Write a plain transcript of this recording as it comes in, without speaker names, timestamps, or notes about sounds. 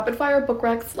Rapid fire book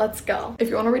recs, let's go. If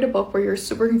you want to read a book where you're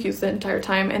super confused the entire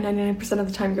time and 99% of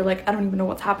the time you're like, I don't even know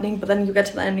what's happening, but then you get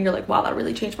to the end and you're like, wow, that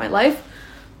really changed my life,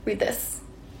 read this.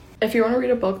 If you want to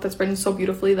read a book that's written so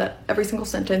beautifully that every single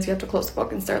sentence you have to close the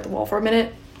book and stare at the wall for a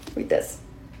minute, read this.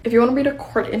 If you want to read a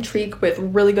court intrigue with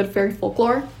really good fairy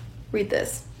folklore, read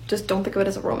this. Just don't think of it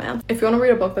as a romance. If you want to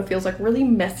read a book that feels like really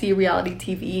messy reality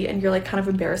TV and you're like kind of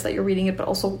embarrassed that you're reading it, but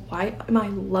also, why am I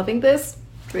loving this?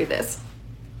 Read this.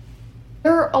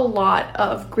 There are a lot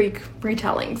of Greek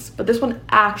retellings, but this one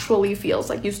actually feels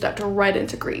like you stepped right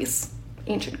into Greece,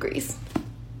 ancient Greece.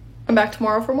 Come back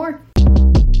tomorrow for more.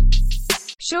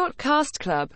 Short Cast Club